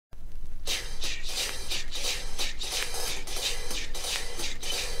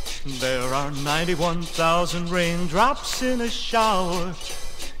There are 91,000 raindrops in a shower.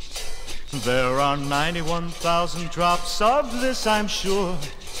 There are 91,000 drops of this, I'm sure.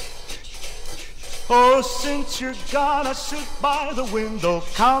 Oh, since you're gone, I sit by the window,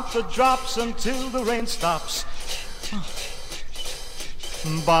 count the drops until the rain stops.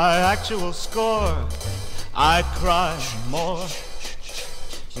 By actual score, I cry more.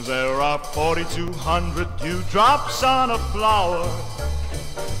 There are 4,200 dewdrops on a flower.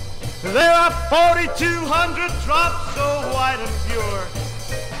 There are 4,200 drops so white and pure.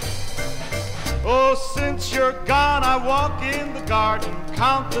 Oh, since you're gone, I walk in the garden,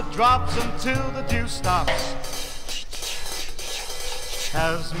 count the drops until the dew stops.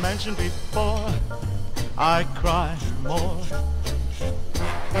 As mentioned before, I cry more.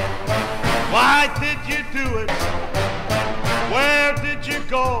 Why did you do it? Where did you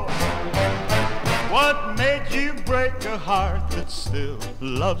go? What made you break a heart that still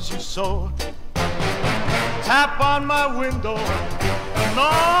loves you so? Tap on my window,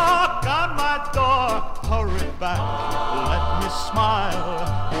 knock on my door, hurry back, let me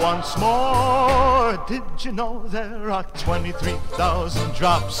smile once more. Did you know there are 23,000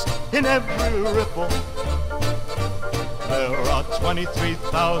 drops in every ripple? There are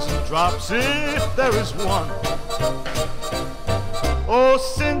 23,000 drops if there is one. Oh,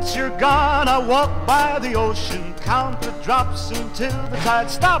 since you're gone, I walk by the ocean, count the drops until the tide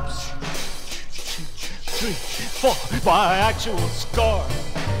stops. 3, 4, by actual score,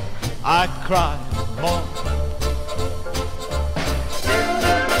 I cry more.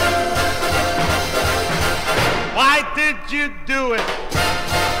 Why did you do it?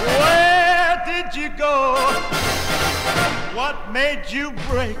 Where did you go? What made you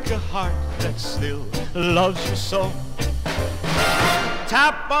break a heart that still loves you so?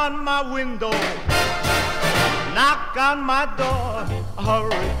 Tap on my window, knock on my door,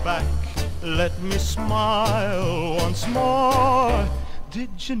 hurry back, let me smile once more.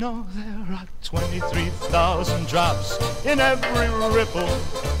 Did you know there are 23,000 drops in every ripple?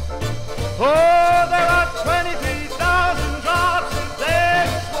 Oh, there are 23,000 drops in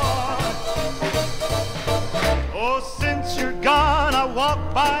this one. Oh, since you're gone, I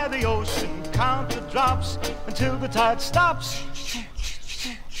walk by the ocean, count the drops until the tide stops.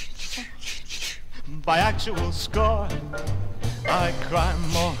 By actual score, I cry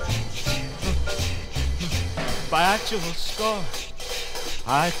more. By actual score,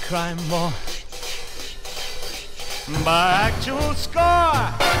 I cry more. By actual score,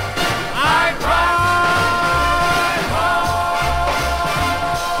 I cry